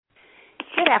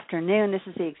afternoon. This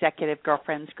is the Executive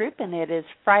Girlfriends Group, and it is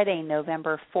Friday,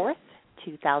 November 4th,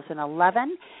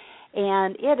 2011.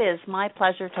 And it is my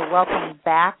pleasure to welcome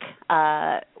back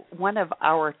one of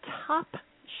our top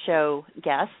show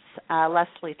guests,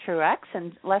 Leslie Truex.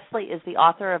 And Leslie is the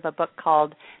author of a book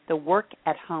called The Work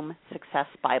at Home Success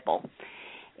Bible.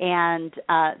 And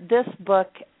this book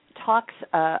talks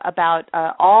about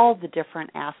all the different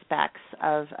aspects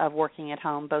of working at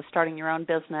home, both starting your own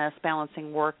business,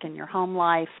 balancing work and your home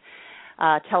life,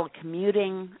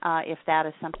 telecommuting, if that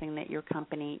is something that your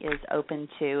company is open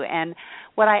to. And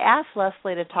what I asked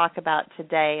Leslie to talk about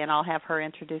today, and I'll have her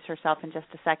introduce herself in just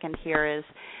a second here, is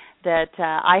that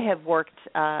I've worked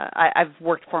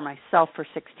for myself for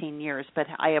 16 years, but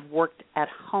I have worked at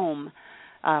home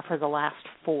for the last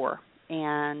 4.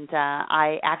 And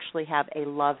I actually have a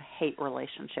love-hate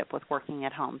relationship with working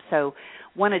at home. So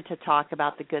wanted to talk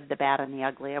about the good, the bad, and the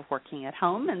ugly of working at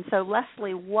home. And so,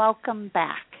 Leslie, welcome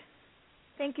back.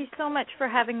 Thank you so much for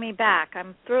having me back.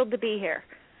 I'm thrilled to be here.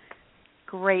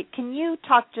 Great. Can you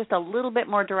talk just a little bit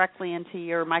more directly into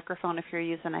your microphone if you're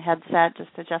using a headset?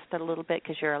 Just adjust it a little bit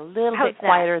because you're a little bit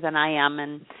quieter than I am,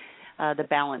 and the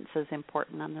balance is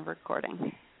important on the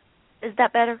recording. Is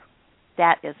that better?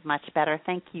 That is much better.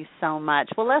 Thank you so much.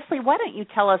 Well, Leslie, why don't you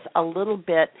tell us a little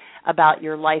bit about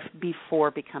your life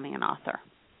before becoming an author?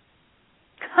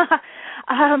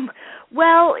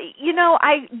 Well,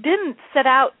 I didn't set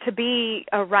out to be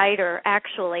a writer,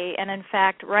 actually, and in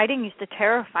fact, writing used to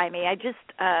terrify me. I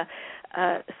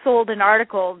just sold an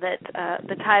article that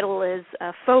the title is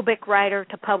Phobic Writer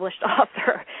to Published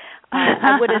Author.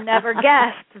 I would have never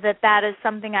guessed that is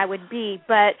something I would be.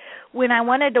 But when I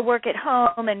wanted to work at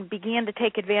home and began to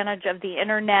take advantage of the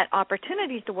Internet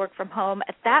opportunities to work from home,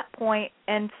 at that point,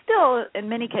 and still in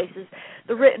many cases,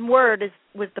 the written word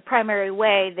was the primary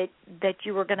way that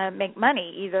you were going to make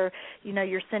money. Either,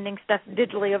 you're sending stuff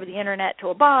digitally over the Internet to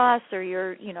a boss, or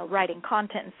you're, writing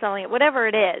content and selling it, whatever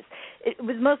it is. It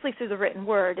was mostly through the written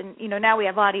word. And, now we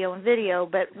have audio and video,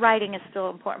 but writing is still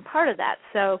an important part of that.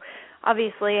 So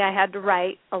obviously, I had to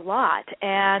write a lot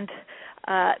and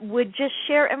would just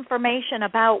share information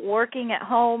about working at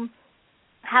home,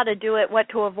 how to do it, what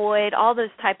to avoid, all those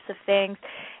types of things.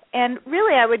 And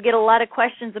really, I would get a lot of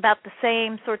questions about the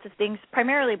same sorts of things,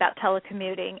 primarily about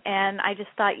telecommuting. And I just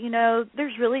thought,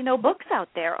 there's really no books out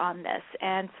there on this.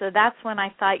 And so that's when I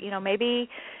thought, maybe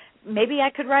I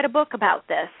could write a book about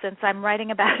this, since I'm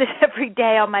writing about it every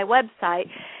day on my website.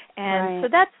 And so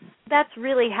that's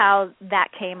really how that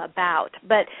came about.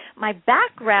 But my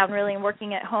background really in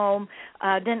working at home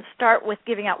didn't start with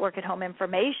giving out work at home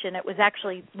information. It was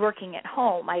actually working at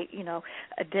home. I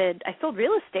sold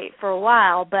real estate for a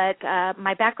while, but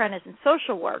my background is in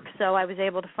social work, so I was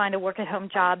able to find a work at home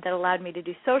job that allowed me to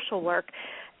do social work,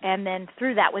 and then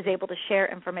through that was able to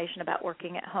share information about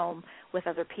working at home with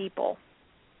other people.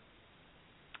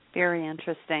 Very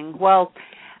interesting. Well,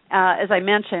 as I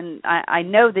mentioned, I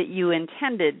know that you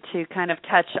intended to kind of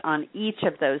touch on each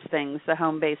of those things, the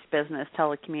home-based business,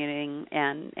 telecommuting,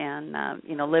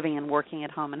 and living and working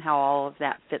at home and how all of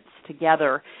that fits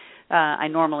together. I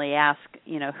normally ask,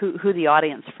 who the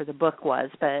audience for the book was,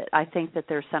 but I think that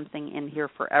there's something in here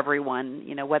for everyone,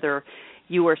 whether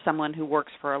you are someone who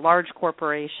works for a large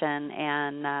corporation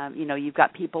and, you've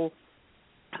got people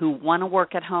who want to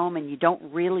work at home and you don't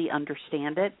really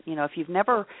understand it. If you've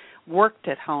never worked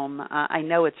at home, I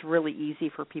know it's really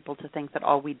easy for people to think that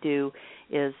all we do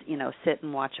is, sit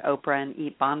and watch Oprah and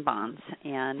eat bonbons.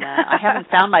 And I haven't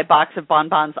found my box of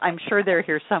bonbons. I'm sure they're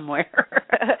here somewhere.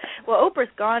 Well,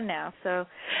 Oprah's gone now, so.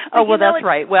 Oh, well, that's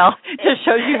right. Well, it just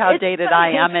shows you how dated I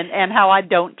am and how I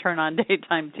don't turn on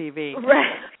daytime TV.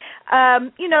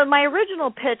 Right. My original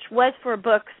pitch was for a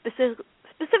book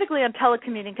specifically on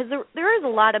telecommuting, because there is a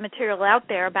lot of material out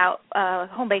there about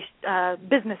home-based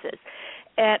businesses,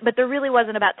 but there really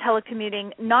wasn't about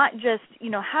telecommuting, not just,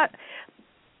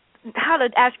 how to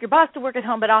ask your boss to work at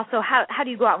home, but also how do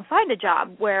you go out and find a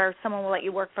job where someone will let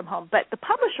you work from home. But the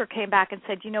publisher came back and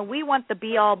said, we want the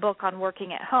be-all book on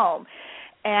working at home.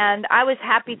 And I was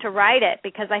happy to write it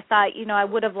because I thought, I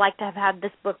would have liked to have had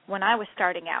this book when I was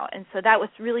starting out. And so that was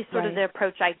really sort of the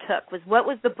approach I took, was what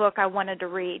was the book I wanted to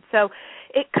read. So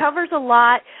it covers a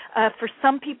lot. For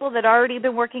some people that already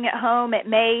been working at home, it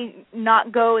may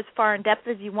not go as far in depth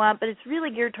as you want, but it's really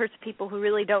geared towards people who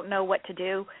really don't know what to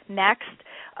do next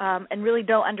and really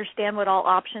don't understand what all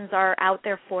options are out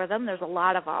there for them. There's a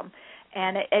lot of them.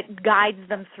 And it guides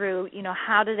them through,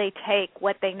 how do they take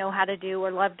what they know how to do or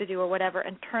love to do or whatever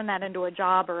and turn that into a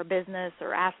job or a business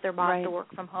or ask their boss to work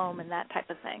from home and that type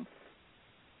of thing.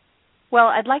 Well,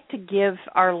 I'd like to give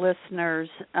our listeners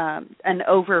an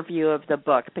overview of the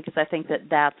book because I think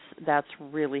that's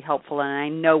really helpful, and I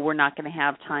know we're not going to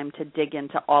have time to dig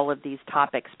into all of these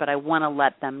topics, but I want to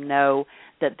let them know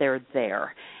that they're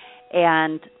there.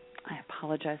 And I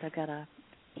apologize, I've got a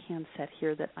handset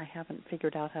here that I haven't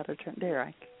figured out how to turn. There,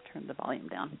 I turned the volume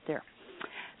down. There.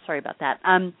 Sorry about that.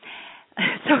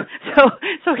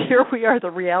 So here we are, the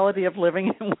reality of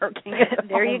living and working at home.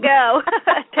 There you go.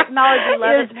 Technology,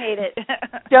 love it and hate it.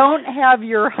 Don't have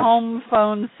your home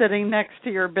phone sitting next to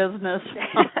your business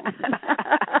phone.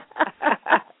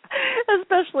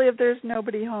 Especially if there's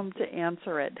nobody home to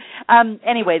answer it.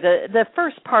 Anyway, the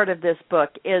first part of this book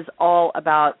is all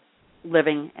about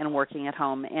living and working at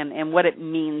home and what it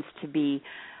means to be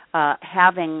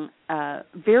having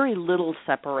very little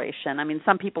separation. I mean,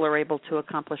 some people are able to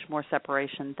accomplish more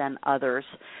separation than others.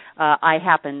 I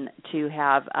happen to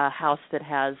have a house that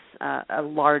has a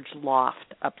large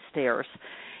loft upstairs.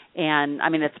 And, I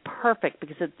mean, it's perfect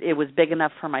because it was big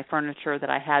enough for my furniture that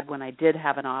I had when I did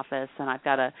have an office, and I've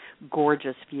got a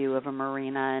gorgeous view of a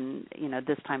marina, and, you know,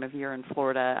 this time of year in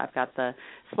Florida, I've got the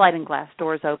sliding glass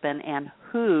doors open, and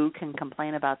who can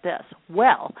complain about this?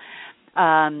 Well,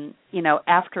 you know,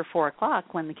 after 4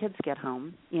 o'clock when the kids get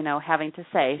home, you know, having to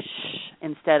say shh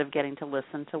instead of getting to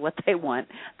listen to what they want,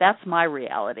 that's my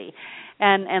reality.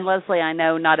 And Leslie, I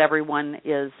know not everyone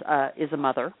is a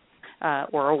mother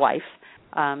or a wife.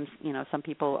 You know, some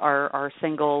people are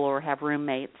single or have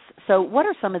roommates. So what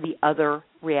are some of the other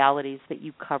realities that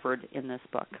you covered in this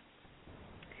book?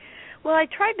 Well, I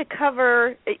tried to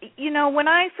cover, you know, when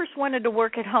I first wanted to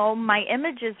work at home, my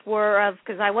images were of,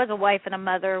 because I was a wife and a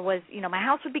mother, was, you know, my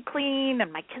house would be clean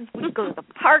and my kids would go to the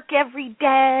park every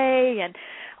day and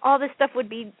all this stuff would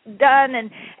be done.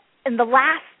 And the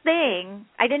last thing,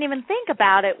 I didn't even think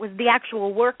about it, was the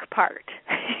actual work part.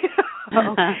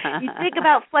 You think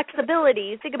about flexibility,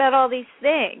 you think about all these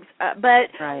things, but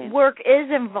right. Work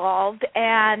is involved,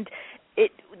 and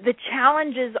the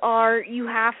challenges are you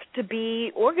have to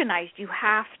be organized. You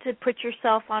have to put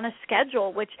yourself on a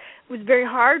schedule, which was very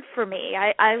hard for me.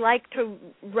 I like to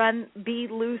be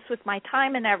loose with my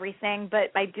time and everything,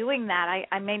 but by doing that,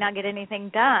 I may not get anything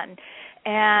done.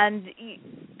 And,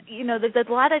 you know, there's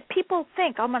a lot of people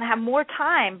think, I'm going to have more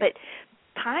time, but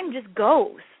time just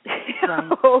goes. You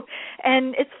know?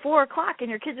 And it's 4 o'clock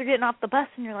and your kids are getting off the bus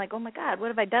and you're like, oh my God, what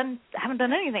have I done? I haven't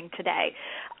done anything today.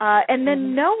 And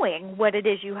then knowing what it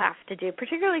is you have to do,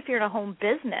 particularly if you're in a home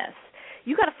business,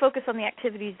 you got to focus on the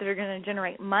activities that are going to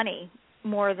generate money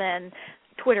more than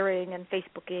Twittering and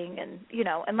Facebooking and, you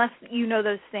know, unless you know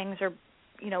those things are,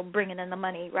 you know, bringing in the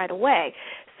money right away.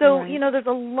 So, you know, there's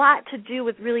a lot to do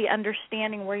with really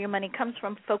understanding where your money comes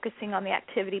from, focusing on the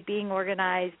activity, being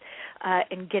organized,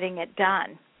 and getting it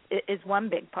done is one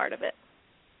big part of it.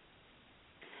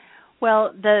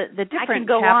 Well, the different I can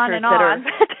go chapters on and that on.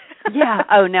 Yeah.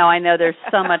 Oh, no, I know there's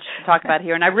so much to talk about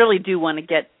here, and I really do want to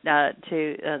get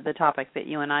to the topic that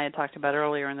you and I had talked about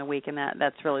earlier in the week, and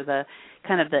that's really the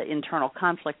kind of the internal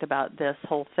conflict about this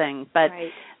whole thing. But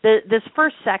this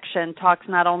first section talks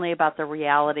not only about the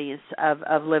realities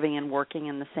of living and working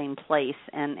in the same place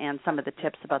and some of the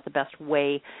tips about the best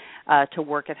way to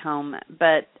work at home,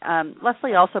 but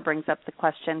Leslie also brings up the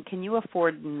question, can you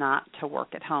afford not to work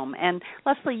at home? And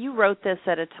Leslie, you wrote this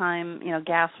at a time, you know,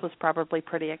 gas was probably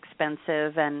pretty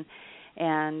expensive, and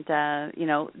you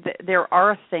know, there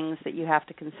are things that you have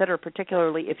to consider,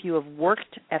 particularly if you have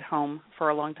worked at home for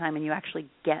a long time and you actually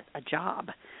get a job.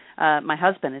 My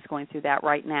husband is going through that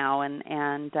right now,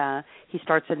 and he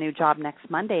starts a new job next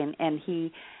Monday, and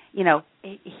he, you know,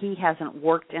 he hasn't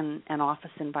worked in an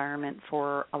office environment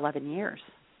for 11 years.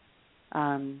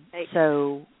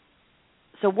 So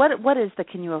what is the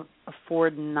can you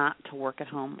afford not to work at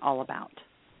home all about?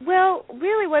 Well,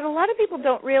 really what a lot of people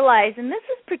don't realize, and this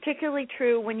is particularly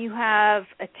true when you have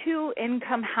a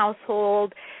two-income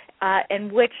household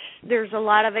in which there's a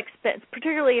lot of expense,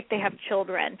 particularly if they have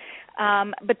children.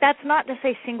 But that's not to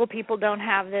say single people don't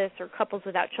have this or couples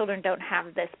without children don't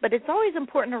have this. But it's always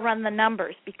important to run the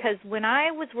numbers, because when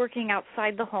I was working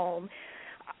outside the home,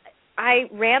 I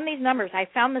ran these numbers. I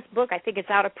found this book, I think it's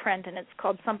out of print, and it's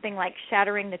called something like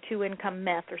Shattering the Two-Income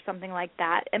Myth or something like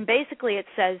that. And basically it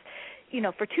says, you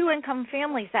know, for two-income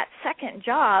families, that second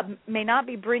job may not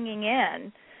be bringing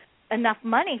in enough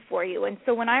money for you. And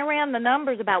so when I ran the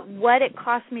numbers about what it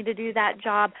cost me to do that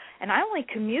job, and I only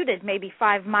commuted maybe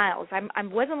 5 miles. I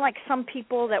wasn't like some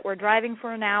people that were driving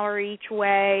for an hour each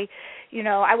way. You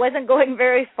know, I wasn't going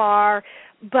very far.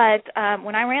 But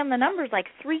when I ran the numbers, like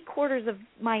 3/4 of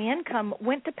my income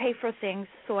went to pay for things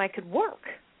so I could work.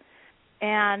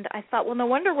 And I thought, well, no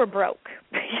wonder we're broke.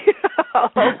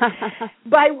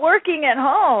 By working at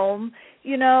home,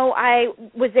 I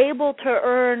was able to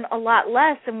earn a lot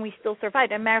less and we still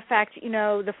survived. As a matter of fact,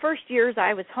 the first years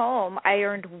I was home, I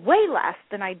earned way less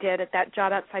than I did at that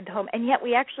job outside the home, and yet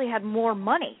we actually had more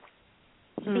money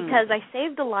because I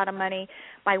saved a lot of money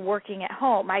by working at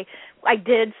home. I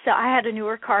had a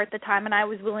newer car at the time, and I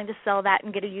was willing to sell that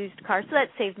and get a used car, so that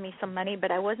saved me some money, but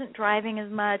I wasn't driving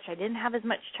as much. I didn't have as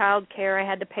much child care I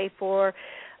had to pay for.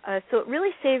 So it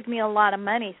really saved me a lot of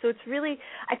money. So it's really,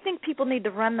 I think people need to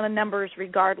run the numbers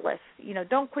regardless.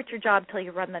 Don't quit your job till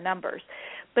you run the numbers.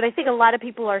 But I think a lot of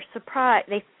people are surprised.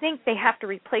 They think they have to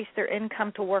replace their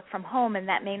income to work from home, and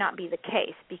that may not be the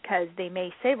case because they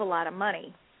may save a lot of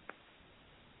money.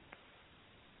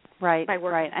 Right.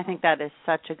 I think that is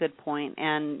such a good point.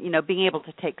 And, being able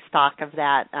to take stock of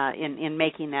that in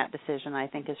making that decision, I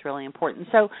think, is really important.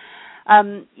 So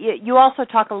you also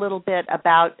talk a little bit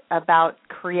about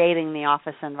creating the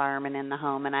office environment in the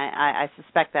home, and I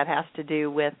suspect that has to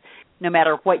do with no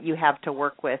matter what you have to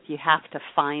work with, you have to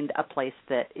find a place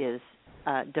that is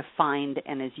defined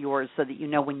and is yours so that you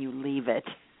know when you leave it.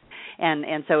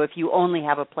 And so if you only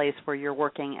have a place where you're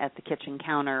working at the kitchen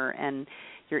counter and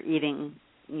you're eating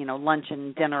lunch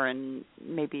and dinner and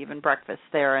maybe even breakfast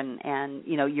there, and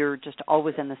you're just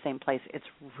always in the same place, it's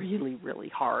really, really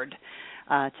hard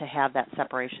to have that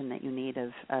separation that you need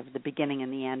of the beginning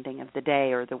and the ending of the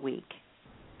day or the week.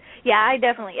 Yeah, I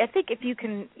think if you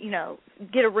can,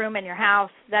 get a room in your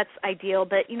house, that's ideal.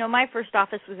 But, my first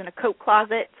office was in a coat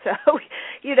closet, so,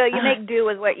 you make do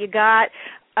with what you got.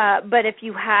 But if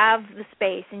you have the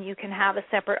space and you can have a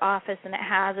separate office and it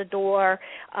has a door,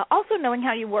 also knowing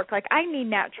how you work. Like, I need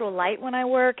natural light when I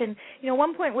work. And, at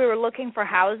one point we were looking for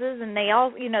houses and they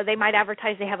all, they might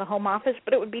advertise they have a home office,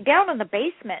 but it would be down in the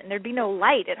basement and there'd be no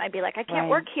light. And I'd be like, I can't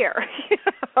work here.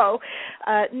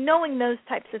 Knowing those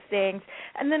types of things.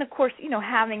 And then, of course,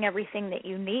 having everything that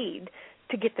you need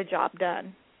to get the job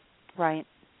done. Right.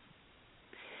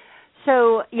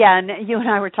 So, yeah, and you and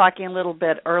I were talking a little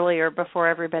bit earlier before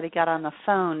everybody got on the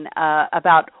phone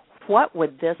about what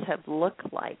would this have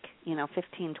looked like,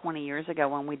 15, 20 years ago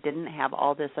when we didn't have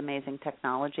all this amazing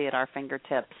technology at our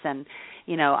fingertips. And,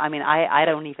 I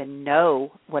don't even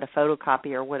know what a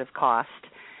photocopier would have cost,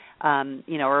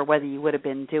 or whether you would have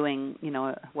been doing,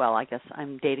 well, I guess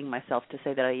I'm dating myself to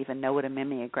say that I even know what a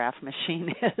mimeograph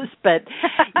machine is. But,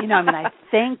 I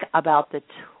think about the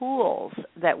tools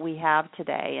that we have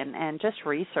today and just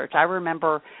research. I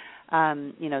remember,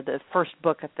 the first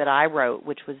book that I wrote,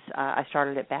 which was, I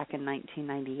started it back in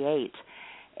 1998.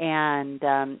 And,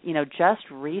 just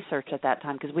research at that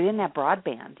time, because we didn't have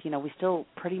broadband. We still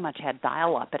pretty much had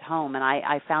dial-up at home. And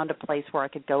I found a place where I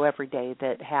could go every day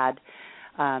that had,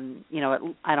 I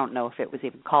don't know if it was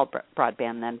even called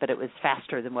broadband then, but it was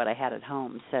faster than what I had at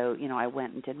home. So, I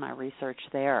went and did my research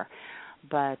there.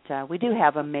 But we do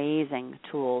have amazing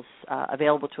tools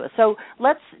available to us. So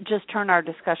let's just turn our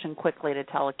discussion quickly to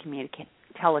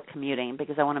telecommuting,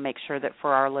 because I want to make sure that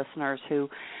for our listeners who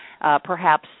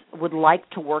perhaps would like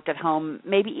to work at home,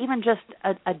 maybe even just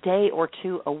a day or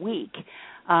two a week,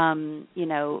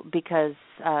 because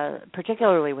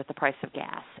particularly with the price of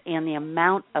gas and the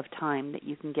amount of time that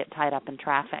you can get tied up in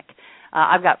traffic.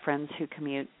 I've got friends who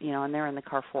commute, and they're in the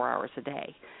car 4 hours a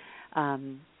day.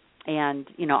 And,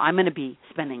 I'm going to be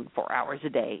spending 4 hours a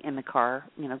day in the car,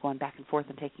 going back and forth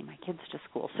and taking my kids to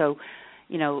school. So,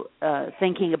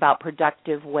 thinking about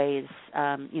productive ways,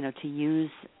 to use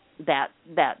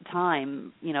that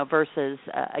time, versus,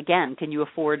 again, can you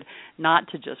afford not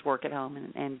to just work at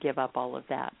home and give up all of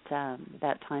that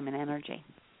time and energy?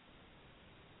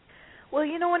 Well,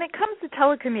 when it comes to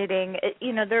telecommuting,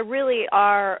 there really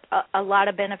are a lot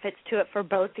of benefits to it for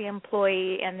both the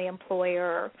employee and the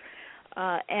employer.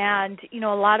 And, a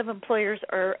lot of employers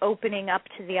are opening up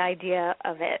to the idea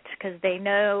of it because they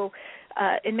know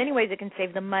in many ways it can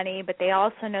save them money, but they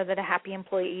also know that a happy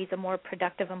employee is a more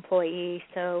productive employee.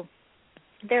 So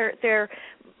they're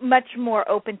much more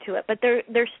open to it. But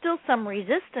there's still some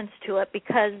resistance to it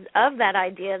because of that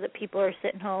idea that people are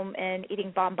sitting home and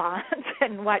eating bonbons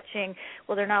and watching,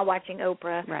 well, they're not watching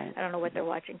Oprah. Right. I don't know what they're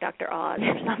watching, Dr. Oz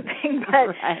or something.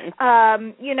 But,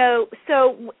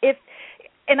 so if...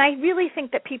 And I really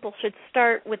think that people should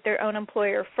start with their own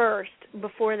employer first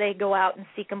before they go out and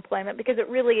seek employment, because it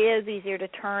really is easier to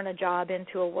turn a job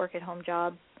into a work-at-home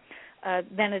job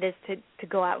than it is to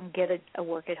go out and get a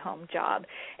work-at-home job.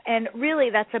 And really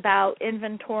that's about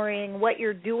inventorying what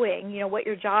you're doing, what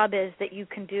your job is that you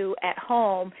can do at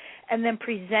home, and then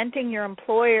presenting your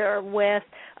employer with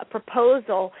a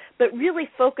proposal, but really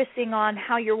focusing on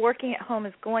how your working at home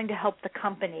is going to help the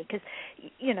company, because,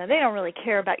 you know, they don't really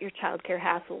care about your child care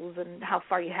hassles and how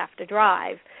far you have to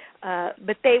drive.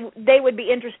 But they would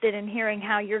be interested in hearing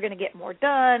how you're going to get more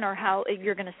done, or how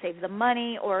you're going to save them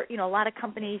money, or, you know, a lot of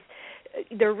companies,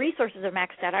 their resources are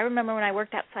maxed out. I remember when I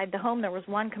worked outside the home, there was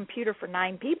one computer for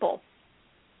 9 people.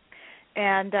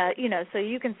 And, you know, so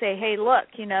you can say, hey, look,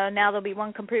 you know, now there'll be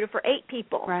one computer for 8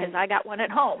 people because I got one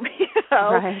at home, you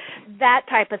know. That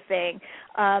type of thing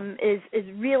is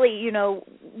really, you know,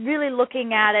 really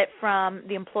looking at it from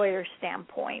the employer's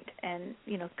standpoint and,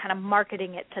 you know, kind of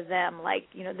marketing it to them like,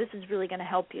 you know, this is really going to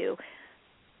help you.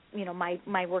 You know,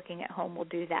 my working at home will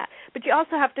do that. But you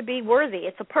also have to be worthy.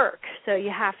 It's a perk. So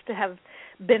you have to have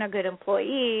been a good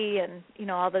employee and, you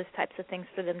know, all those types of things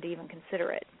for them to even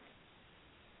consider it.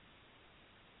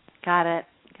 Got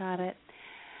it.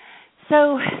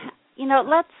 So, you know,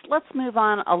 let's move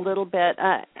on a little bit.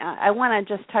 I want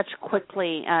to just touch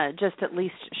quickly, just at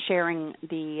least sharing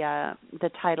the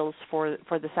titles for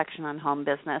the section on home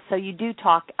business. So you do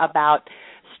talk about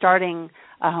starting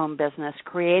a home business,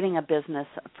 creating a business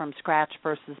from scratch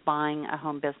versus buying a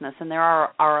home business, and there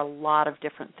are a lot of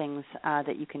different things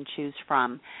that you can choose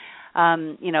from.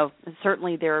 You know,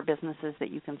 certainly there are businesses that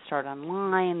you can start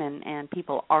online, and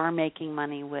people are making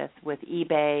money with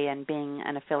eBay and being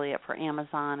an affiliate for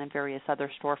Amazon and various other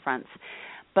storefronts.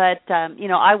 But, you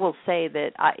know, I will say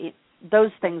that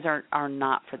those things are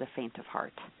not for the faint of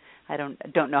heart. I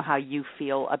don't know how you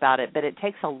feel about it, but it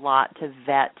takes a lot to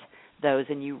vet those,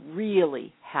 and you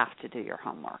really have to do your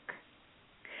homework.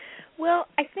 Well,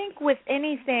 I think with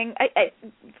anything,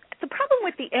 the problem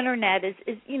with the Internet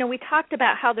is, you know, we talked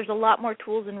about how there's a lot more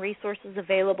tools and resources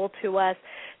available to us.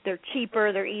 They're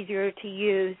cheaper, they're easier to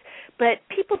use, but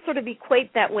people sort of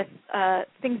equate that with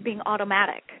things being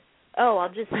automatic. Oh,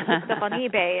 I'll just put stuff on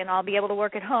eBay and I'll be able to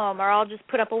work at home, or I'll just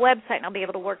put up a website and I'll be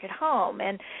able to work at home.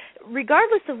 And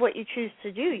regardless of what you choose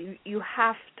to do, you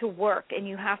have to work and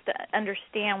you have to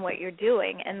understand what you're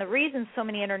doing. And the reason so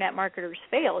many Internet marketers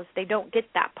fail is they don't get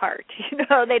that part. You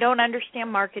know, they don't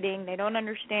understand marketing. They don't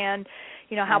understand,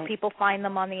 you know, how people find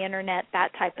them on the Internet, that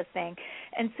type of thing.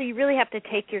 And so you really have to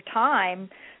take your time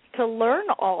to learn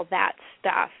all that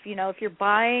stuff. You know, if you're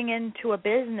buying into a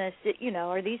business, you know,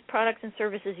 are these products and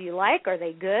services you like? Are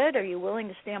they good? Are you willing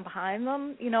to stand behind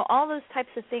them? You know, all those types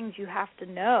of things you have to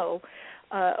know,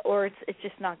 or it's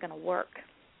just not going to work.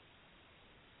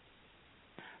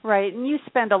 Right, and you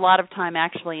spend a lot of time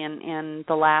actually in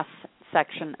the last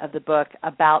section of the book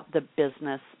about the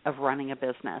business of running a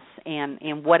business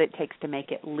and what it takes to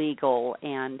make it legal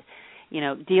and, you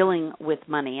know, dealing with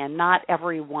money. And not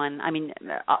everyone, I mean,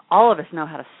 all of us know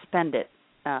how to spend it.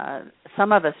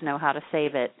 Some of us know how to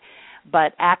save it,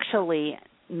 but actually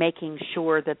making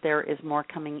sure that there is more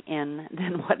coming in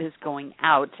than what is going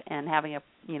out, and having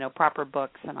proper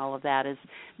books and all of that is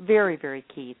very, very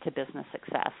key to business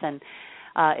success. And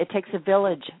it takes a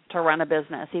village to run a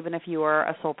business. Even if you are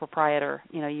a sole proprietor,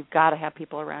 you know, you've got to have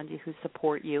people around you who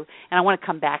support you. And I want to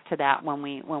come back to that when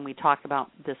we talk about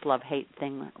this love-hate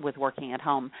thing with working at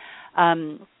home.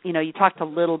 You know, you talked a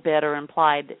little bit or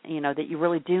implied, you know, that you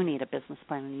really do need a business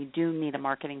plan and you do need a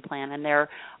marketing plan. And there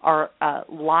are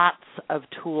lots of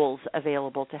tools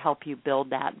available to help you build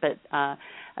that. But,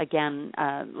 again,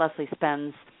 Leslie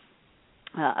spends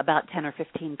about 10 or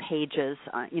 15 pages,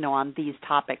 you know, on these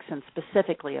topics, and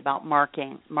specifically about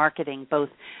marketing both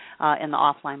in the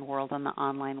offline world and the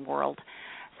online world.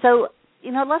 So,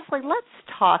 you know, Leslie,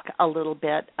 let's talk a little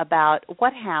bit about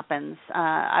what happens.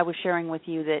 I was sharing with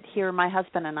you that here my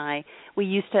husband and I, we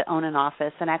used to own an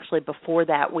office, and actually before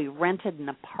that we rented an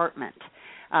apartment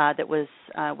that was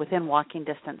within walking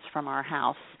distance from our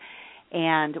house.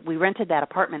 And we rented that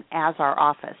apartment as our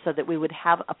office so that we would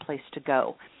have a place to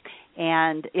go.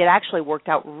 And it actually worked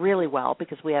out really well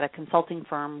because we had a consulting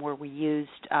firm where we used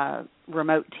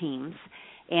remote teams,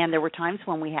 and there were times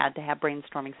when we had to have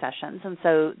brainstorming sessions. And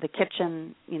so the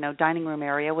kitchen, you know, dining room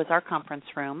area was our conference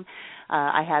room.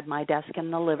 I had my desk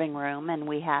in the living room, and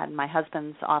we had my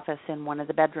husband's office in one of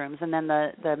the bedrooms. And then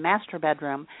the master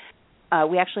bedroom,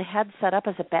 we actually had set up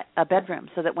as a bedroom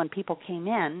so that when people came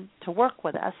in to work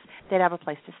with us, they'd have a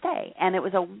place to stay. And it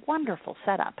was a wonderful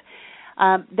setup.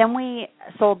 Then we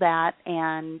sold that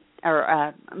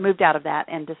or moved out of that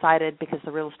and decided, because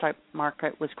the real estate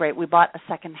market was great, we bought a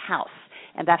second house,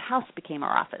 and that house became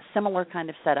our office. Similar kind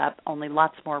of setup, only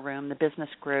lots more room. The business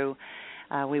grew.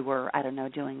 We were, I don't know,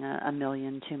 doing $1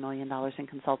 million, $2 million in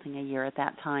consulting a year at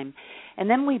that time. And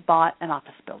then we bought an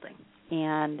office building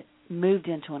and moved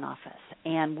into an office.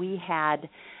 And we had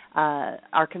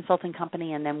our consulting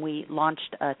company, and then we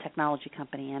launched a technology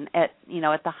company. And at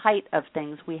the height of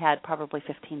things, we had probably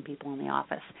 15 people in the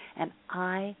office, and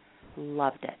I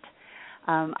loved it.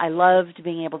 I loved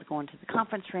being able to go into the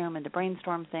conference room and to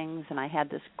brainstorm things, and I had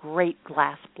this great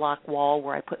glass block wall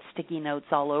where I put sticky notes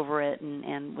all over it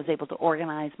and was able to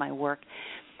organize my work.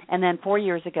 And then 4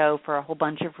 years ago, for a whole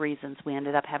bunch of reasons, we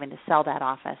ended up having to sell that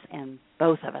office, and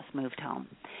both of us moved home.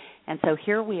 And so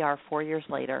here we are 4 years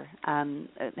later,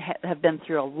 have been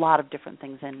through a lot of different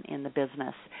things in the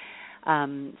business.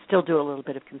 Still do a little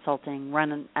bit of consulting,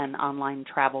 run an online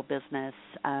travel business,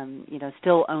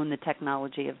 still own the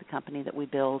technology of the company that we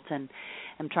built, and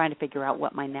I'm trying to figure out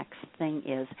what my next thing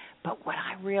is. But what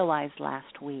I realized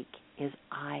last week is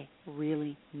I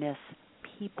really miss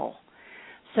people.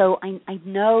 So I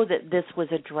know that this was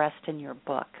addressed in your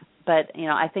book, but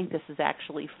I think this is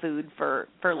actually food for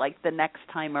like the next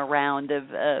time around of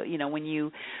when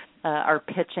you are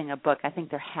pitching a book. I think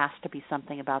there has to be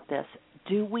something about this.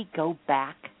 Do we go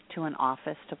back to an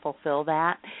office to fulfill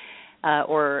that?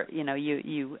 Or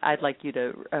I'd like you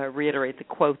to reiterate the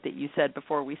quote that you said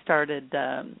before we started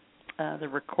the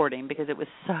recording, because it was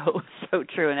so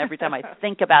true. And every time I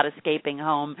think about escaping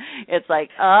home, it's like,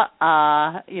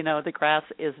 the grass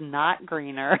is not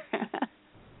greener.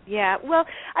 Yeah, well,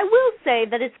 I will say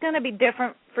that it's going to be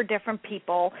different for different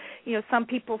people. Some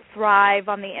people thrive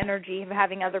on the energy of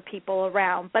having other people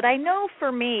around. But I know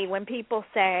for me, when people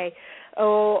say,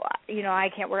 I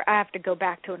can't work, I have to go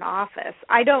back to an office,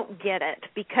 I don't get it.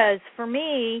 Because for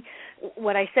me,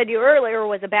 what I said to you earlier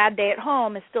was a bad day at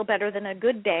home is still better than a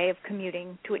good day of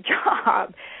commuting to a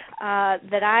job.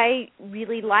 That I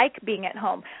really like being at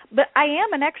home. But I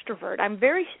am an extrovert. I'm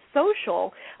very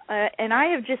social, and I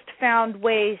have just found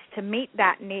ways to meet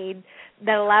that need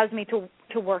that allows me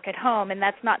to work at home. And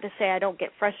that's not to say I don't get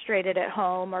frustrated at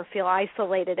home or feel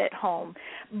isolated at home.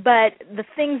 But the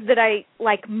things that I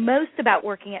like most about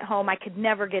working at home, I could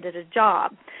never get at a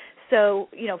job. So,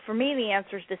 for me, the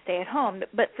answer is to stay at home.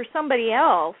 But for somebody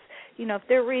else, if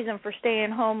their reason for staying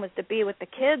home was to be with the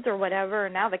kids or whatever,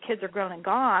 and now the kids are grown and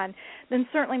gone, then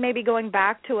certainly maybe going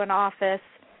back to an office,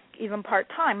 even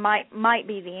part-time, might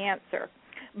be the answer.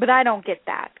 But I don't get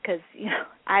that because,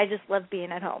 I just love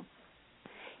being at home.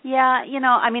 Yeah,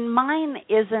 mine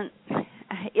isn't,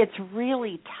 it's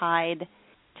really tied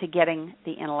to getting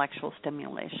the intellectual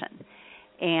stimulation.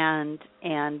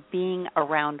 And being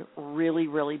around really,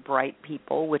 really bright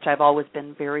people, which I've always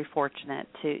been very fortunate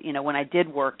to, when I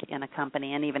did work in a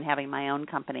company and even having my own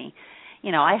company,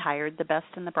 I hired the best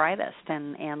and the brightest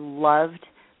and loved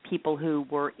people who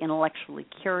were intellectually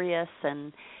curious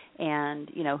and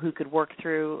who could work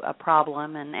through a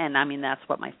problem. And that's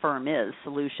what my firm is.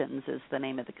 Solutions is the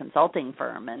name of the consulting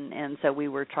firm. And so we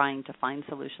were trying to find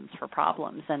solutions for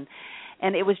problems.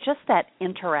 And it was just that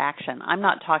interaction. I'm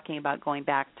not talking about going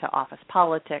back to office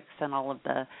politics and all of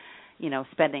the,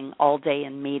 spending all day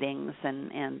in meetings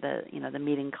and the, the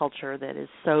meeting culture that is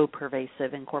so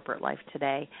pervasive in corporate life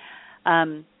today,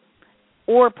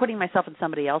 or putting myself in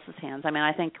somebody else's hands.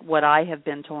 I think what I have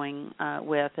been toying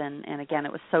with, and again,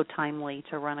 it was so timely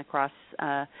to run across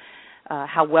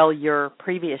how well your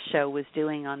previous show was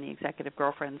doing on the Executive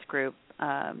Girlfriends group,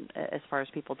 as far as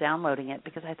people downloading it,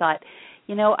 because I thought,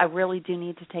 I really do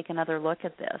need to take another look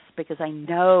at this because I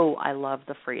know I love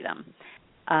the freedom.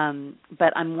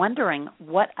 But I'm wondering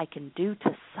what I can do to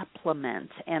supplement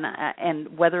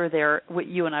and whether what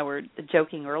you and I were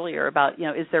joking earlier about,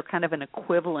 is there kind of an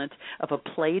equivalent of a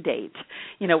play date,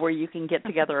 where you can get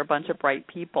together a bunch of bright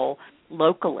people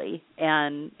locally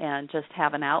and just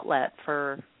have an outlet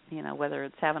for, whether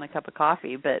it's having a cup of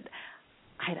coffee, but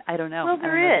I don't know. Well,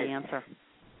 there I don't know is. the answer.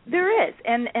 There is,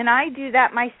 and I do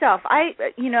that myself.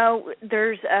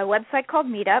 There's a website called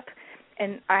Meetup,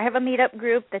 and I have a Meetup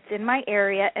group that's in my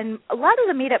area, and a lot of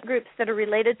the Meetup groups that are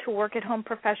related to work-at-home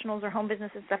professionals or home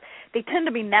business and stuff, they tend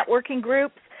to be networking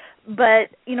groups, but,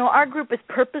 our group is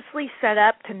purposely set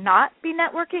up to not be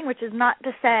networking, which is not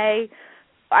to say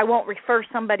I won't refer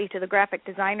somebody to the graphic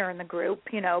designer in the group,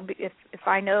 if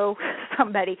I know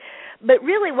somebody. But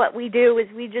really what we do is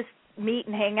we just meet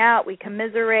and hang out. We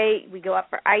commiserate. We go out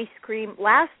for ice cream.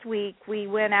 Last week we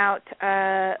went out,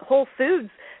 Whole Foods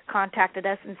contacted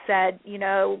us and said,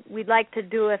 we'd like to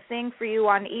do a thing for you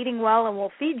on eating well and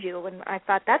we'll feed you. And I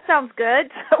thought, that sounds good.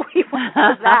 So we went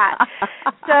to that.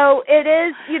 So it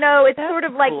is, it's That's sort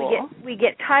of like cool. we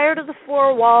get tired of the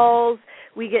four walls.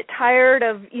 We get tired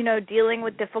of, dealing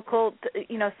with difficult,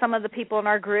 some of the people in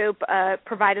our group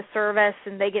provide a service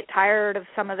and they get tired of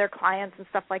some of their clients and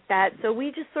stuff like that. So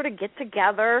we just sort of get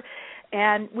together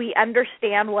and we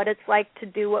understand what it's like to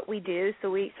do what we do.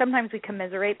 So sometimes we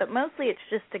commiserate, but mostly it's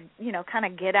just to, kind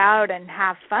of get out and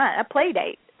have fun, a play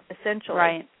date,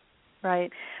 essentially.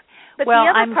 Right. But well,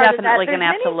 I'm definitely going to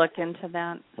have to look into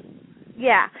that.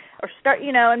 Yeah, or start,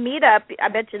 and meet up. I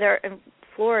bet you there in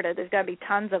Florida, there's got to be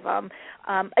tons of them.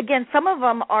 Again, some of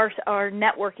them are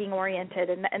networking oriented,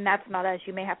 and that's not us.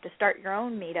 You may have to start your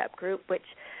own meetup group, which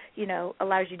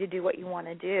allows you to do what you want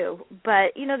to do.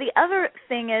 But, the other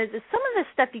thing is some of this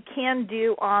stuff you can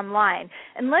do online.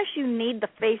 Unless you need the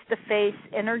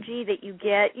face-to-face energy that you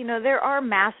get, there are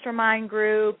mastermind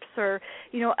groups or,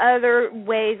 other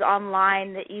ways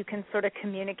online that you can sort of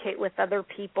communicate with other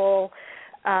people.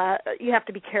 You have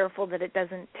to be careful that it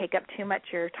doesn't take up too much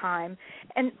of your time.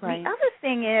 And the other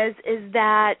thing is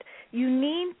that you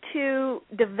need to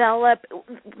develop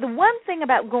 – the one thing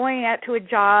about going out to a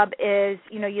job is,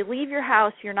 you leave your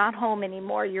house, you're not home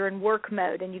anymore, you're in work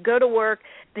mode, and you go to work,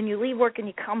 then you leave work and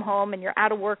you come home and you're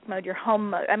out of work mode, you're home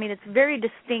mode. I mean, it's very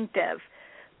distinctive,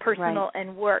 personal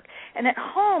and work. And at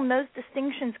home, those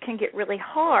distinctions can get really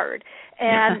hard.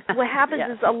 And what happens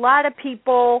is a lot of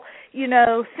people,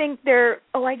 think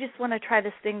I just want to try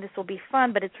this thing, this will be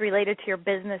fun, but it's related to your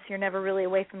business. You're never really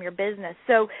away from your business.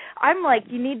 So I'm like,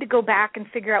 you need to go back and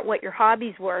figure out what your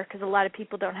hobbies were, because a lot of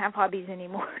people don't have hobbies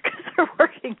anymore because they're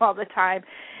working all the time.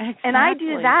 Exactly. And I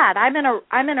do that.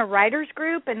 I'm in a writer's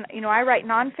group, and, I write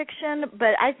nonfiction,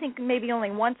 but I think maybe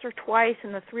only once or twice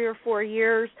in the 3 or 4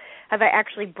 years have I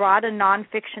actually brought a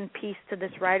nonfiction piece to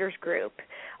this writer's group.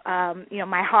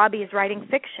 My hobby is writing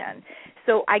fiction.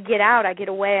 So I get out, I get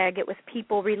away, I get with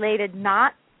people related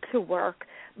not to work,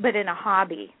 but in a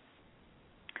hobby.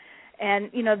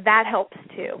 And, that helps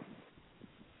too.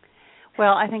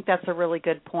 Well, I think that's a really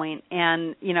good point.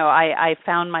 And, I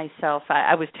found myself,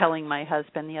 I was telling my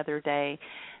husband the other day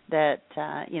that,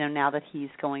 now that he's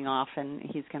going off and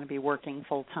he's going to be working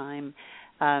full time,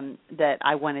 that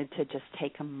I wanted to just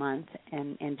take a month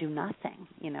and do nothing,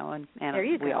 and there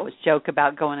you we go. always joke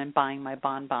about going and buying my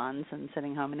bonbons and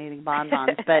sitting home and eating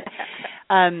bonbons. But,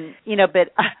 but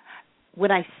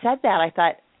when I said that, I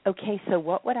thought, okay, so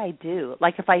what would I do?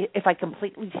 Like if I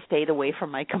completely stayed away from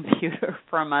my computer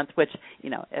for a month, which,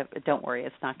 don't worry,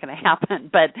 it's not going to happen.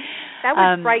 But that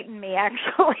would frighten me,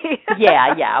 actually.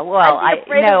 Yeah. Well, I'd be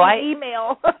afraid of the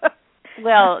email.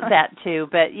 Well, that too.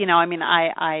 But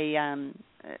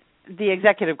the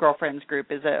Executive Girlfriends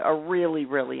group is a really,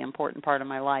 really important part of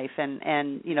my life.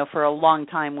 And for a long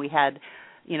time we had,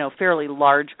 fairly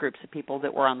large groups of people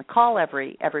that were on the call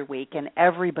every week, and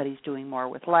everybody's doing more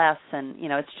with less. And,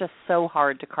 it's just so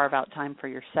hard to carve out time for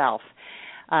yourself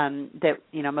that,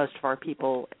 most of our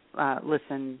people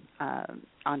listen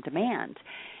on demand.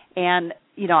 And,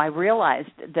 I realized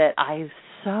that I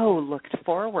so looked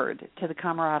forward to the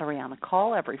camaraderie on the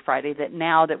call every Friday that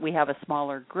now that we have a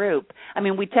smaller group,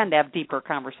 we tend to have deeper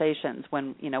conversations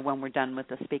when we're done with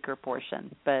the speaker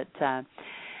portion. But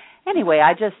anyway,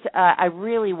 I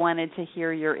really wanted to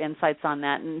hear your insights on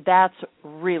that, and that's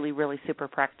really, really super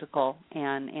practical,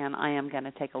 and I am going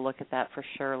to take a look at that for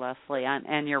sure, Leslie.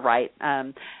 And you're right.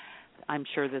 I'm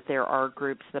sure that there are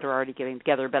groups that are already getting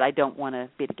together, but I don't want to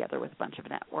be together with a bunch of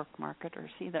network marketers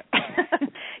either.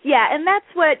 Yeah, and that's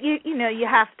what you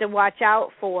have to watch out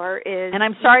for is. And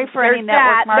I'm sorry for any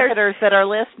network marketers that are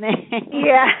listening.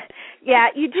 Yeah,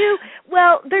 you do.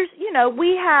 Well, there's,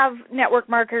 we have network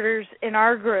marketers in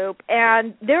our group,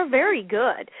 and they're very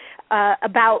good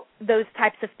about those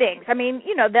types of things.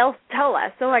 They'll tell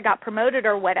us, I got promoted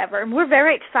or whatever, and we're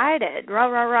very excited, rah,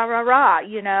 rah, rah, rah, rah,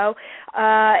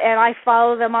 and I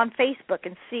follow them on Facebook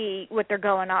and see what they're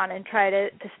going on and try to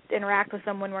interact with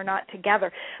them when we're not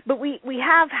together. But we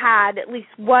have had at least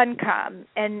one come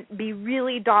and be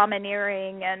really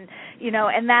domineering, and,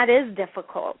 and that is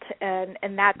difficult, and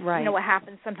that's, what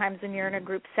happens sometimes when you're in a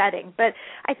group setting. But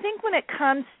I think when it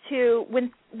comes to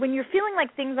when you're feeling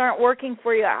like things aren't working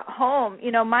for you at home,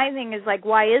 my thing is like,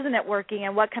 why isn't it working,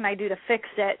 and what can I do to fix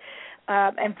it?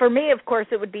 And for me, of course,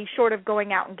 it would be short of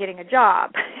going out and getting a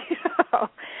job.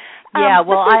 Yeah,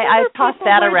 well, I tossed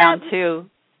that around too.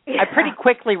 Yeah. I pretty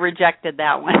quickly rejected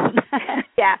that one.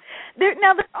 Yeah. There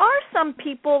are some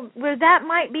people where that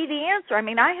might be the answer.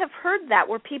 I have heard that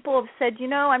where people have said,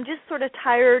 I'm just sort of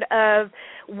tired of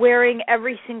wearing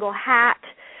every single hat,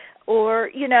 or,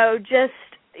 just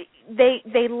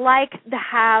they like to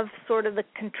have sort of the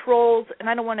controls, and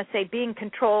I don't want to say being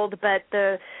controlled, but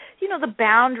the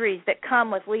boundaries that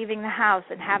come with leaving the house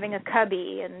and having a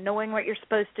cubby and knowing what you're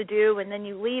supposed to do, and then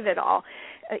you leave it all.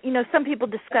 Some people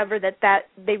discover that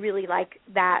they really like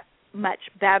that much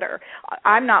better.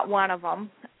 I'm not one of them,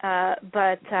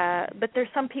 but there's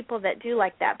some people that do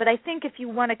like that. But I think if you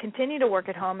want to continue to work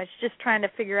at home, it's just trying to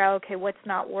figure out, okay, what's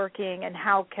not working and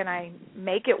how can I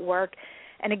make it work.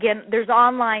 And again, there's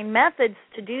online methods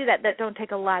to do that don't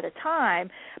take a lot of time.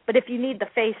 But if you need the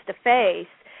face-to-face,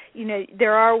 you know,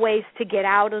 there are ways to get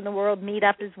out in the world.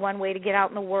 Meetup is one way to get out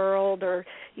in the world, or,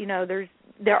 you know,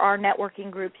 there are networking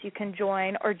groups you can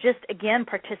join, or just, again,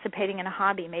 participating in a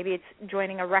hobby. Maybe it's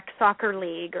joining a rec soccer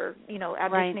league, or, you know,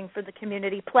 auditioning for the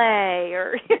community play,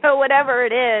 or, you know, whatever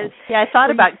it is. Yeah, I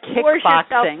thought about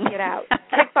kickboxing. Get out.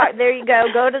 There you go.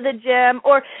 Go to the gym.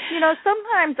 Or, you know,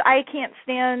 sometimes I can't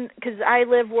stand, because I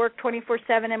work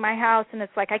 24/7 in my house, and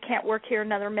it's like I can't work here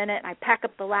another minute, and I pack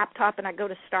up the laptop and I go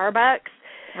to Starbucks.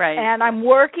 Right. And I'm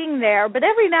working there, but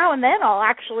every now and then I'll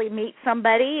actually meet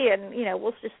somebody, and, you know,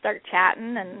 we'll just start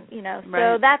chatting, and, you know,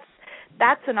 so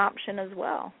that's an option as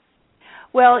well.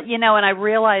 Well, you know, and I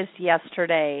realized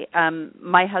yesterday,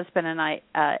 my husband and I,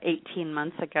 18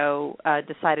 months ago,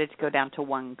 decided to go down to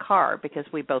one car because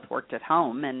we both worked at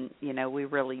home, and, you know, we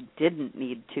really didn't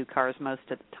need two cars most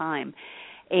of the time.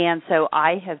 And so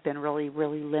I have been really,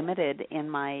 really limited in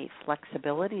my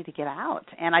flexibility to get out.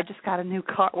 And I just got a new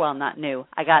car. Well, not new.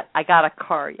 I got a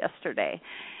car yesterday.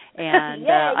 And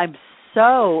I'm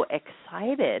so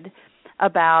excited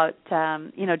about,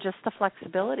 you know, just the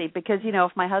flexibility. Because, you know,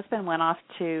 if my husband went off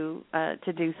to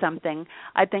do something,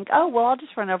 I'd think, oh, well, I'll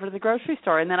just run over to the grocery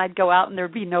store. And then I'd go out and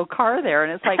there'd be no car there.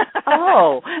 And it's like,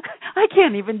 oh, I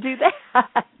can't even do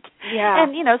that. Yeah.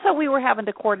 And, you know, so we were having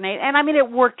to coordinate. And, I mean, it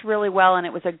worked really well, and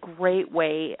it was a great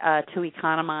way to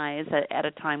economize at a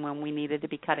time when we needed to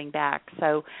be cutting back.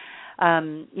 So,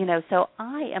 you know, so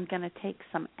I am going to take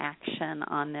some action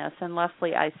on this. And,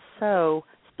 Leslie, I so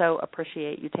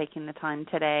appreciate you taking the time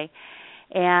today.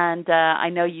 And I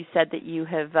know you said that you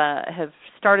have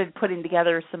started putting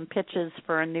together some pitches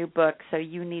for a new book, so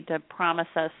you need to promise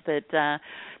us that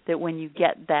when you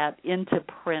get that into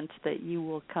print that you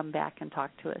will come back and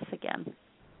talk to us again.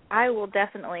 I will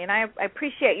definitely, and I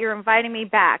appreciate your inviting me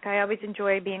back. I always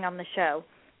enjoy being on the show.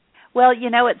 Well, you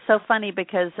know, it's so funny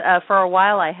because for a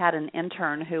while I had an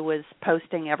intern who was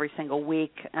posting every single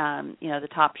week, you know, the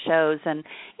top shows, and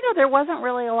you know, there wasn't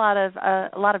really a lot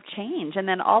of change. And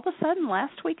then all of a sudden,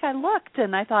 last week I looked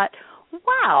and I thought,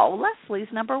 wow,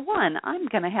 Leslie's number one. I'm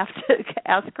going to have to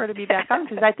ask her to be back on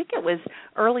because I think it was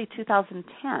early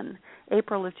 2010,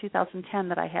 April of 2010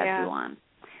 that I had you on.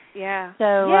 Yeah. So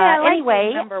I like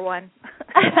anyway, number one.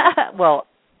 Well,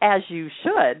 as you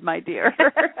should, my dear.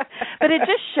 But it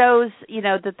just shows, you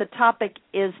know, that the topic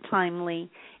is timely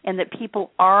and that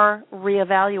people are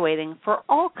reevaluating for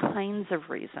all kinds of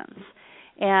reasons.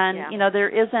 And, you know, there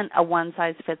isn't a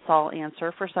one-size-fits-all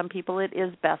answer. For some people, it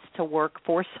is best to work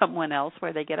for someone else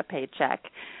where they get a paycheck.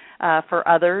 For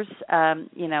others,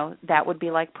 you know, that would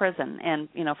be like prison, and,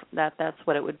 you know, that's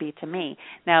what it would be to me.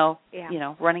 Now, you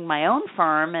know, running my own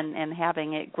firm and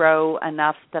having it grow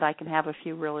enough that I can have a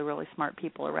few really, really smart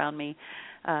people around me,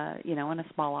 you know, in a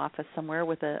small office somewhere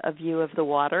with a view of the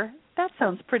water, that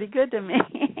sounds pretty good to me.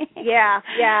 Yeah.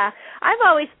 I've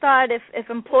always thought if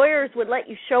employers would let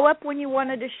you show up when you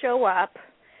wanted to show up,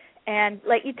 and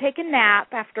let you take a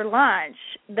nap after lunch,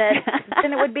 then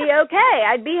it would be okay.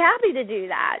 I'd be happy to do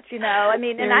that, you know. I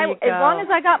mean, as long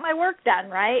as I got my work done,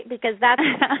 right? Because that's,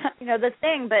 you know, the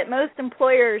thing. But most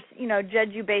employers, you know,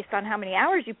 judge you based on how many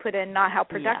hours you put in, not how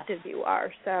productive you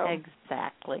are. So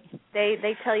exactly.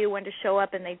 They tell you when to show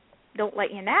up, and they don't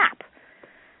let you nap.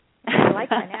 I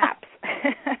like my naps.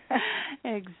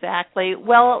 Exactly.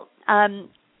 Well,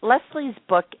 Leslie's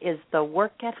book is The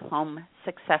Work at Home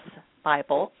Success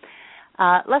Bible.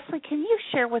 Leslie, can you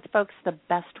share with folks the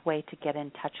best way to get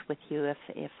in touch with you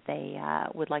if they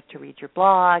would like to read your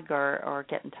blog or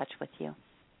get in touch with you?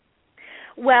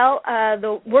 Well,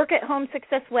 the Work at Home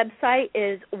Success website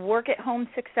is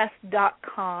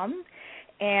workathomesuccess.com.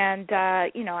 And,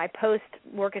 you know, I post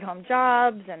work-at-home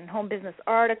jobs and home business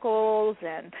articles,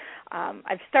 and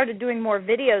I've started doing more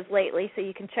videos lately, so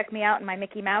you can check me out in my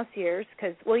Mickey Mouse years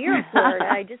because, well, you're in Florida.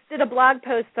 I just did a blog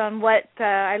post on what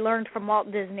I learned from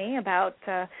Walt Disney about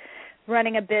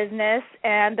running a business,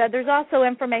 and there's also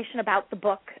information about the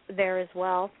book there as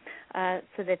well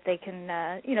so that they can,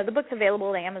 you know, the book's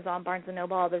available at Amazon, Barnes &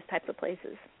 Noble, all those types of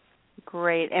places.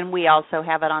 Great. And we also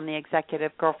have it on the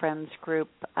Executive Girlfriends Group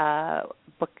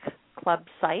book club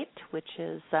site, which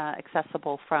is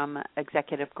accessible from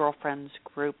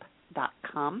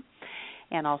executivegirlfriendsgroup.com.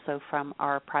 and also from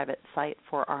our private site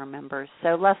for our members.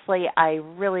 So, Leslie, I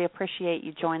really appreciate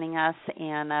you joining us,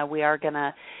 and we are going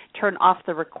to turn off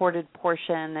the recorded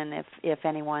portion, and if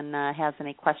anyone has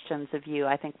any questions of you,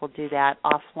 I think we'll do that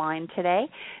offline today.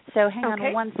 So hang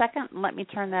on one second and let me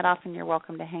turn that off, and you're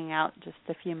welcome to hang out just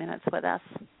a few minutes with us.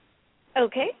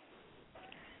 Okay.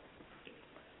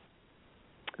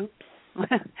 Oops.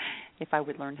 If I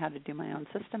would learn how to do my own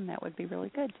system, that would be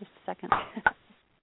really good. Just a second.